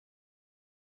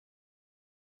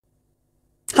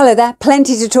Hello there.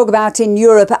 Plenty to talk about in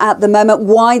Europe at the moment.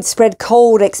 Widespread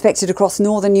cold expected across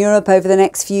northern Europe over the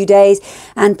next few days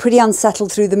and pretty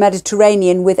unsettled through the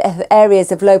Mediterranean with areas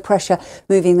of low pressure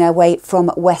moving their way from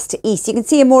west to east. You can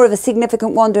see more of a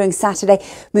significant one during Saturday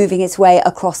moving its way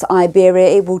across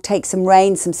Iberia. It will take some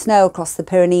rain, some snow across the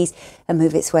Pyrenees and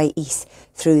move its way east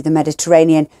through the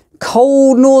Mediterranean.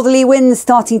 Cold northerly winds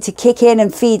starting to kick in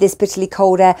and feed this bitterly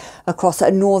cold air across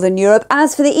northern Europe.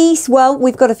 As for the east, well,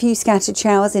 we've got a few scattered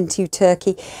showers into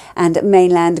Turkey and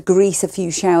mainland Greece, a few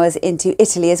showers into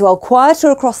Italy as well. Quieter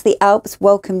across the Alps.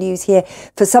 Welcome news here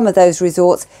for some of those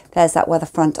resorts. There's that weather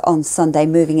front on Sunday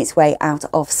moving its way out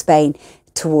of Spain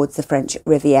towards the French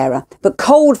Riviera. But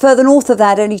cold further north of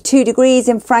that, only 2 degrees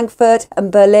in Frankfurt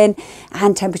and Berlin,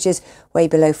 and temperatures way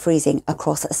below freezing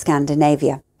across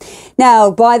Scandinavia.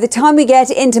 Now, by the time we get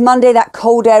into Monday, that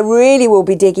cold air really will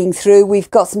be digging through.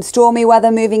 We've got some stormy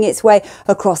weather moving its way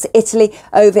across Italy,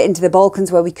 over into the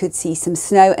Balkans, where we could see some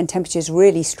snow, and temperatures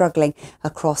really struggling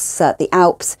across the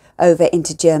Alps, over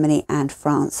into Germany and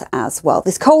France as well.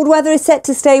 This cold weather is set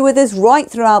to stay with us right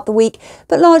throughout the week,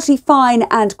 but largely fine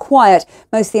and quiet.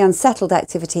 Most of the unsettled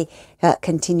activity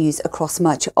continues across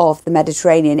much of the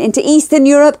Mediterranean. Into Eastern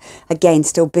Europe, again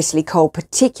still bitterly cold,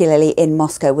 particularly in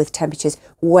Moscow, with temperatures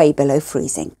way below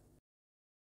freezing.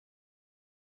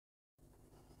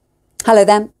 Hello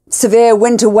there. Severe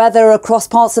winter weather across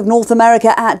parts of North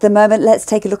America at the moment. Let's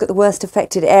take a look at the worst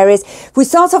affected areas. If we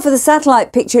start off with a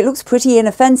satellite picture, it looks pretty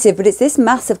inoffensive, but it's this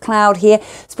massive cloud here.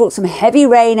 It's brought some heavy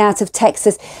rain out of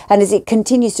Texas, and as it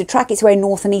continues to track its way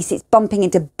north and east, it's bumping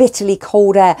into bitterly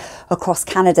cold air across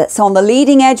Canada. So on the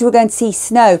leading edge, we're going to see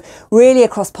snow really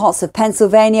across parts of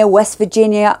Pennsylvania, West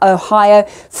Virginia, Ohio.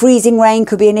 Freezing rain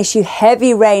could be an issue.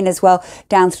 Heavy rain as well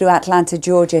down through Atlanta,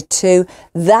 Georgia too.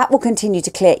 That will continue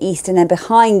to clear east, and then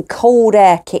behind, cold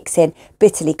air kicks in,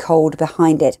 bitterly cold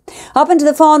behind it. Up into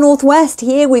the far northwest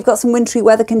here, we've got some wintry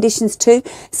weather conditions too.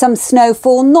 Some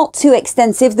snowfall, not too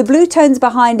extensive. The blue tones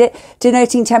behind it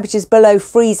denoting temperatures below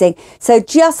freezing. So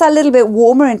just a little bit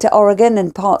warmer into Oregon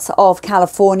and parts of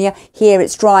California. Here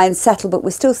it's dry and settled, but we're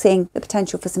still seeing the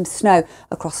potential for some snow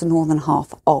across the northern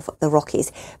half of the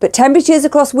Rockies. But temperatures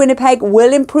across Winnipeg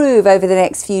will improve over the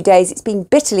next few days. It's been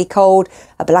bitterly cold,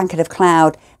 a blanket of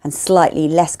cloud, and slightly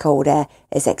less cold air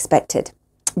is expected.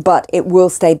 But it will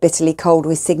stay bitterly cold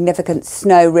with significant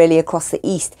snow really across the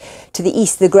east to the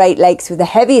east of the Great Lakes, with the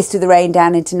heaviest of the rain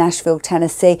down into Nashville,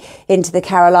 Tennessee, into the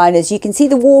Carolinas. You can see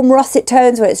the warm russet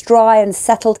tones where it's dry and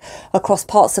settled across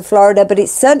parts of Florida, but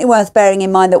it's certainly worth bearing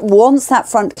in mind that once that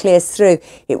front clears through,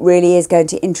 it really is going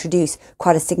to introduce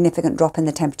quite a significant drop in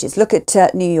the temperatures. Look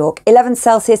at New York, 11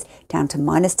 Celsius down to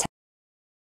 -10.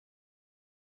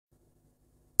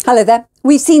 Hello there.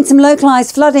 We've seen some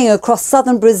localised flooding across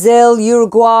southern Brazil,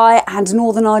 Uruguay and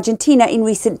northern Argentina in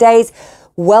recent days.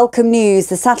 Welcome news.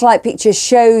 The satellite picture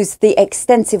shows the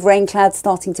extensive rain clouds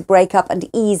starting to break up and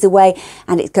ease away,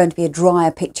 and it's going to be a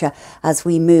drier picture as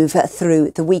we move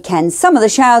through the weekend. Some of the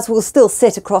showers will still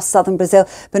sit across southern Brazil,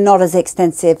 but not as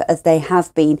extensive as they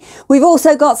have been. We've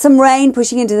also got some rain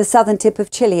pushing into the southern tip of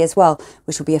Chile as well,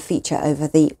 which will be a feature over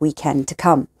the weekend to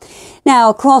come. Now,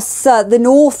 across the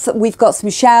north, we've got some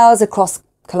showers across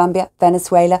Colombia,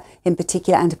 Venezuela in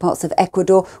particular, and to parts of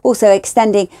Ecuador, also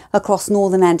extending across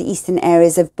northern and eastern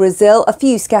areas of Brazil. A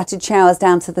few scattered showers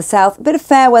down to the south, a bit of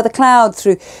fair weather cloud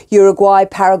through Uruguay,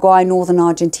 Paraguay, northern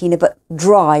Argentina, but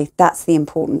dry. That's the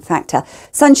important factor.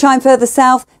 Sunshine further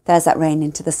south. There's that rain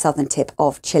into the southern tip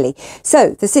of Chile.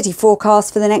 So the city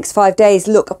forecast for the next 5 days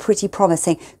look pretty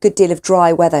promising. Good deal of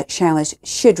dry weather. Showers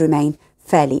should remain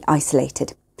fairly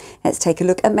isolated. Let's take a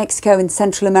look at Mexico and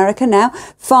Central America now.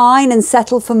 Fine and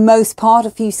settled for most part.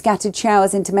 A few scattered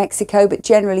showers into Mexico, but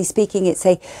generally speaking, it's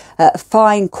a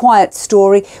fine, quiet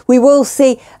story. We will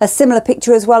see a similar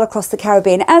picture as well across the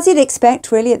Caribbean, as you'd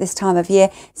expect really at this time of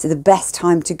year. It's the best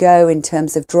time to go in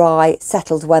terms of dry,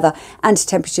 settled weather, and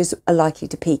temperatures are likely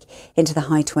to peak into the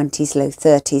high 20s, low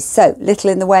 30s. So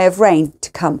little in the way of rain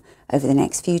to come over the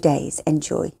next few days.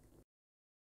 Enjoy.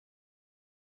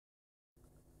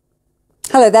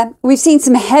 Hello there. We've seen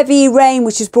some heavy rain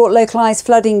which has brought localised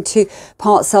flooding to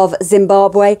parts of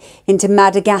Zimbabwe, into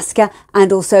Madagascar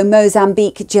and also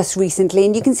Mozambique just recently.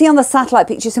 And you can see on the satellite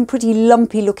picture some pretty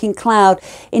lumpy looking cloud.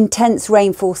 Intense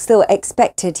rainfall still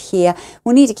expected here.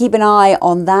 We'll need to keep an eye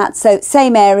on that. So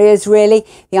same areas really,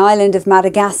 the island of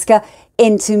Madagascar,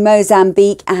 into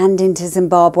Mozambique and into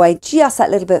Zimbabwe, just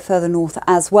that little bit further north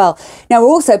as well. Now, we're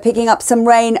also picking up some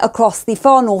rain across the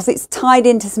far north. It's tied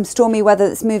into some stormy weather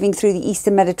that's moving through the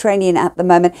eastern Mediterranean at the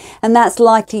moment, and that's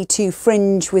likely to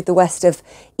fringe with the west of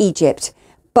Egypt.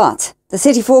 But The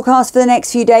city forecast for the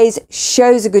next few days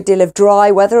shows a good deal of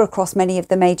dry weather across many of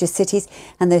the major cities,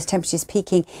 and those temperatures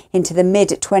peaking into the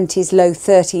mid-20s, low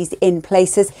 30s in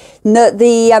places.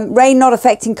 The rain not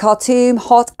affecting Khartoum,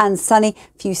 hot and sunny,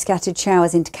 few scattered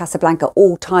showers into Casablanca,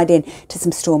 all tied in to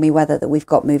some stormy weather that we've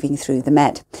got moving through the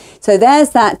Med. So there's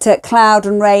that cloud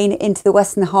and rain into the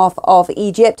western half of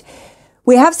Egypt.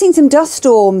 We have seen some dust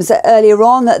storms earlier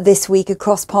on this week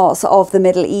across parts of the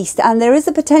Middle East, and there is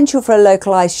a potential for a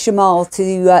localised shamal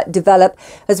to develop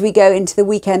as we go into the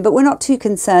weekend, but we're not too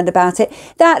concerned about it.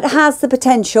 That has the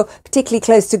potential, particularly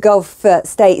close to Gulf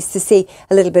states, to see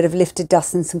a little bit of lifted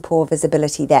dust and some poor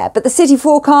visibility there. But the city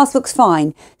forecast looks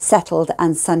fine, settled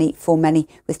and sunny for many,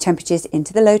 with temperatures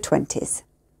into the low 20s.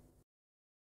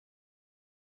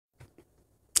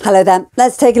 Hello there.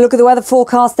 Let's take a look at the weather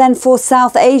forecast then for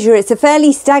South Asia. It's a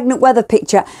fairly stagnant weather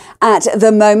picture at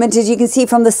the moment. As you can see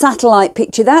from the satellite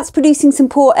picture, that's producing some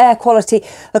poor air quality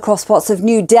across parts of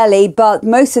New Delhi, but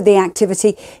most of the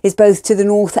activity is both to the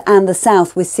north and the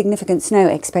south, with significant snow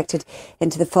expected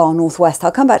into the far northwest.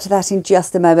 I'll come back to that in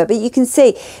just a moment, but you can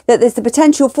see that there's the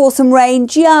potential for some rain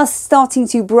just starting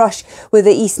to brush with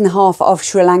the eastern half of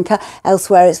Sri Lanka.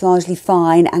 Elsewhere, it's largely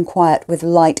fine and quiet with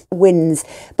light winds.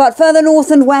 But further north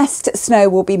and west, snow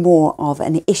will be more of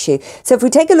an issue. So if we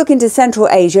take a look into Central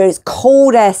Asia, it's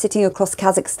cold air sitting across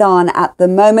Kazakhstan at the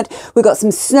moment. We've got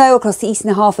some snow across the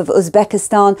eastern half of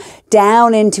Uzbekistan,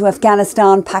 down into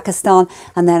Afghanistan, Pakistan,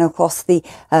 and then across the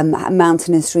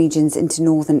mountainous regions into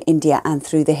northern India and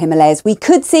through the Himalayas. We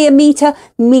could see a metre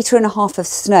and a half of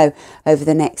snow over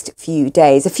the next few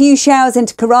days. A few showers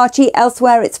into Karachi.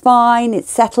 Elsewhere, it's fine,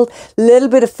 it's settled. A little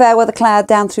bit of fair weather cloud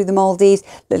down through the Maldives,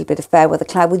 a little bit of fair weather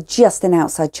cloud with just an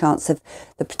outside chance of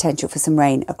the potential for some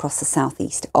rain across the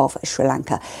southeast of Sri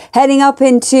Lanka. Heading up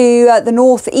into the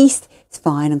northeast, it's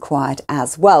fine and quiet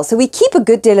as well. So we keep a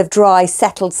good deal of dry,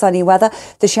 settled, sunny weather.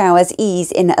 The showers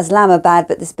ease in Islamabad,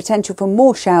 but there's potential for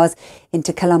more showers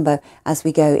into Colombo as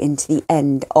we go into the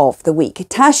end of the week.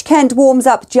 Tashkent warms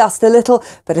up just a little,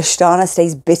 but Astana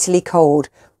stays bitterly cold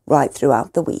right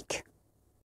throughout the week.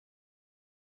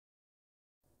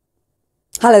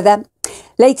 Hello there.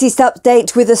 Latest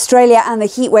update with Australia and the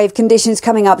heatwave conditions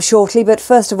coming up shortly. But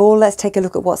first of all, let's take a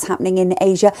look at what's happening in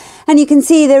Asia. And you can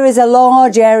see there is a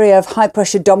large area of high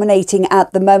pressure dominating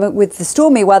at the moment, with the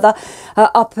stormy weather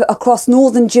up across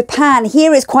northern Japan.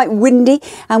 Here it's quite windy,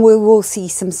 and we will see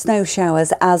some snow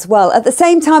showers as well. At the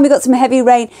same time, we've got some heavy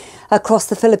rain across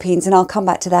the Philippines, and I'll come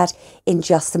back to that in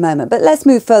just a moment. But let's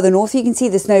move further north. You can see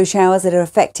the snow showers that are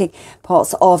affecting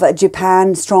parts of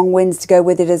Japan. Strong winds to go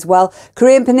with it as well.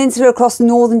 Korean Peninsula across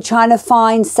northern China,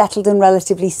 fine, settled and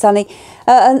relatively sunny.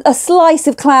 A slice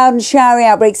of cloud and showery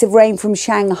outbreaks of rain from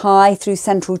Shanghai through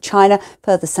central China.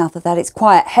 Further south of that, it's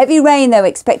quiet. Heavy rain, though,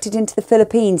 expected into the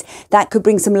Philippines. That could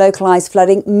bring some localised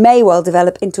flooding, may well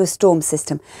develop into a storm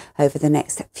system over the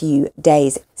next few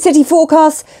days. City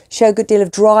forecasts show a good deal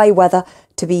of dry weather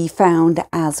to be found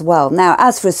as well. Now,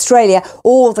 as for Australia,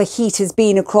 all the heat has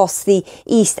been across the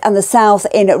east and the south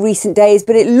in recent days,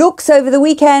 but it looks over the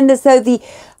weekend as though the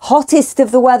hottest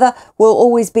of the weather will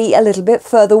always be a little bit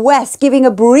further west, giving a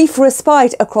brief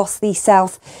respite across the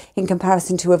south in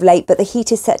comparison to of late, but the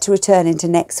heat is set to return into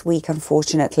next week,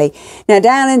 unfortunately. Now,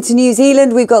 down into New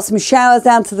Zealand, we've got some showers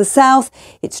down to the south.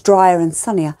 It's drier and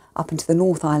sunnier up into the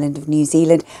North Island of New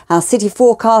Zealand. Our city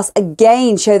forecasts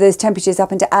again show those temperatures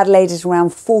up into Adelaide at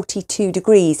around 42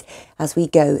 degrees as we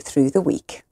go through the week.